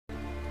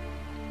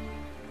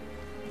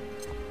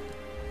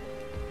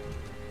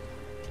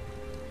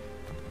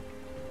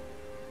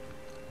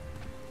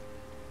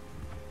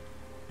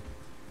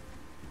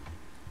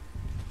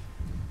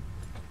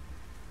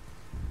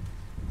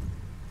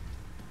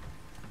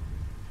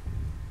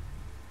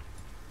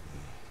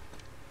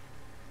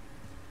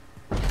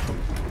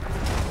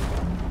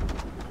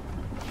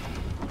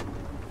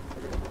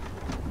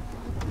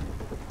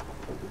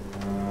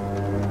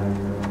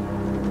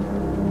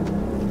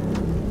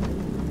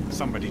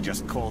what he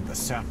just called the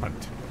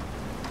serpent.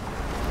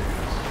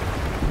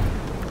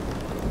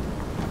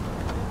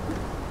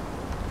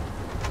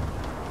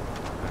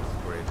 That's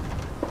great.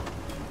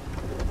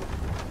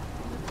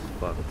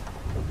 Fuck.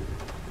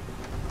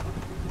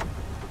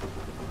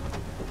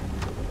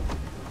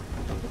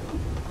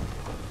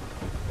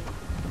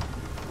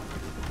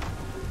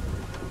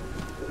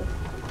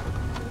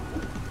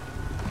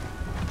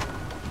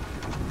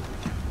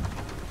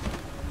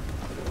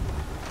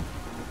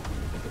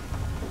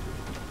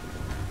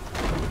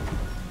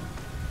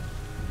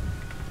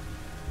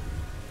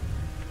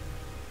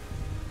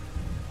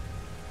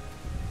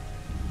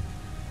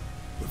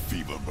 The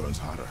fever burns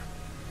hotter.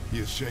 He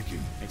is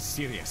shaking. It's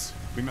serious.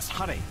 We must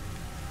hurry.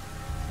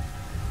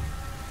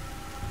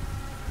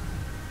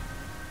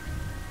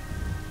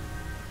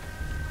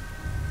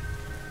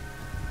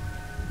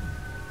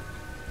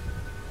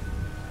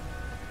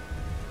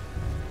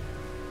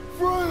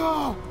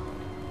 Freya!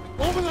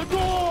 Open the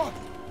door!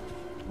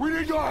 We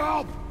need your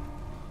help!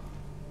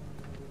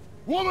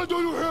 Woman, do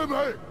you hear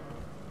me?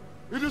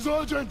 It is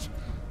urgent!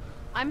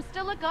 I'm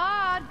still a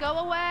god. Go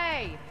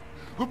away.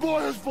 The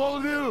boy has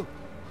fallen ill!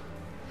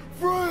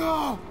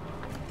 Freya!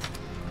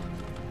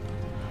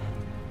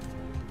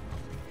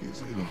 He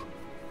is ill.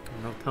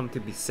 No time to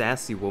be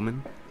sassy,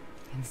 woman.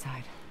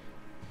 Inside.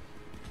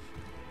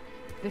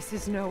 This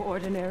is no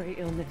ordinary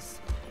illness.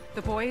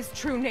 The boy's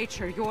true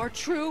nature, your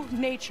true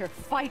nature,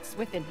 fights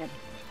within him.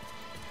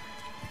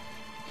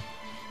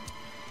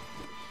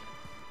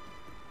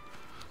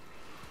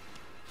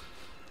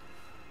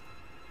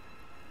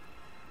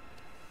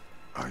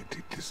 I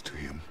did this to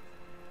him.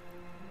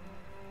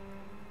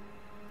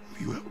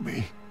 Will you help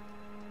me?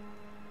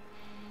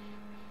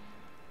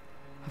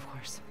 Of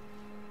course.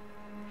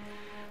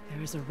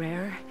 There is a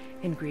rare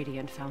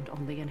ingredient found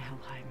only in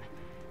Helheim.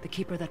 The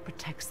keeper that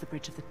protects the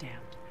Bridge of the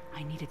Damned.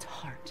 I need its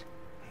heart.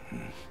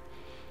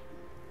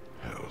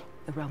 Hell.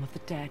 The realm of the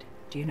dead.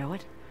 Do you know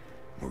it?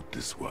 Not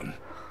this one.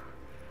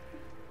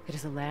 It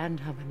is a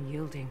land of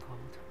unyielding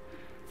cold.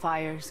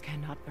 Fires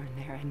cannot burn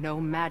there, and no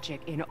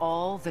magic in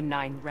all the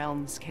 9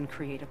 realms can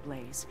create a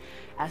blaze.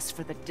 As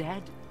for the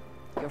dead,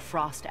 your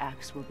frost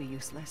axe will be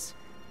useless.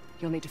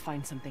 You'll need to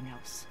find something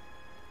else.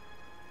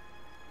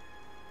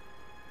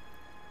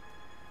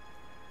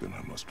 Then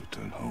I must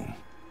return home.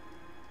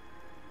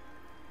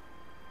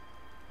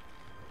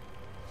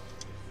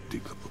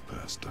 Dig up a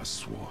past I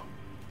swore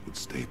would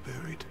stay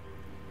buried.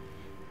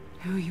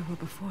 Who you were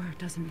before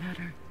doesn't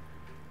matter.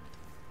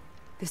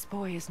 This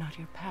boy is not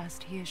your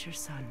past, he is your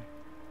son.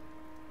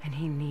 And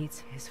he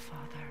needs his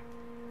father.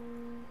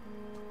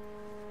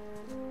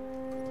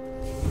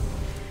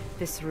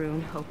 This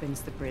rune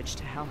opens the bridge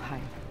to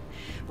Helheim.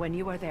 When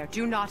you are there,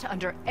 do not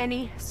under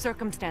any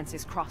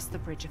circumstances cross the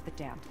Bridge of the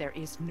Damned. There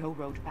is no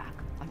road back.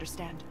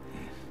 Understand?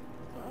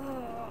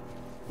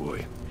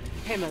 Boy.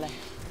 Himalay.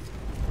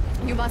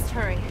 You must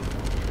hurry.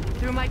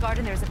 Through my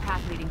garden there's a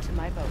path leading to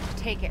my boat.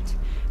 Take it.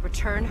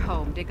 Return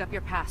home. Dig up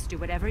your past. Do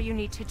whatever you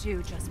need to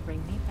do. Just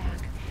bring me back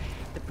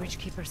the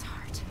Bridgekeeper's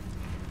heart.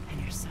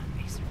 And your son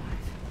may survive.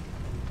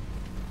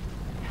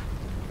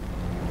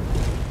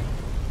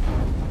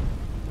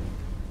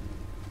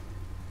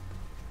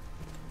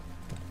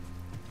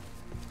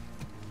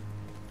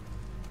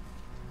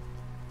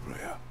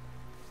 Freya.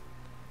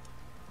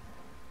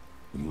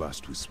 When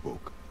last we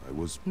spoke, I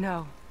was...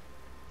 No.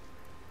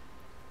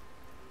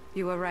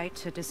 You were right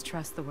to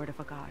distrust the word of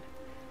a god.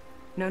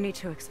 No need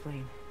to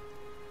explain.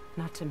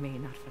 Not to me,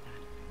 not for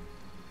that.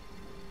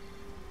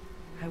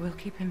 I will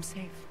keep him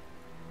safe.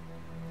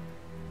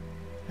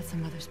 That's a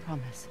mother's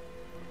promise.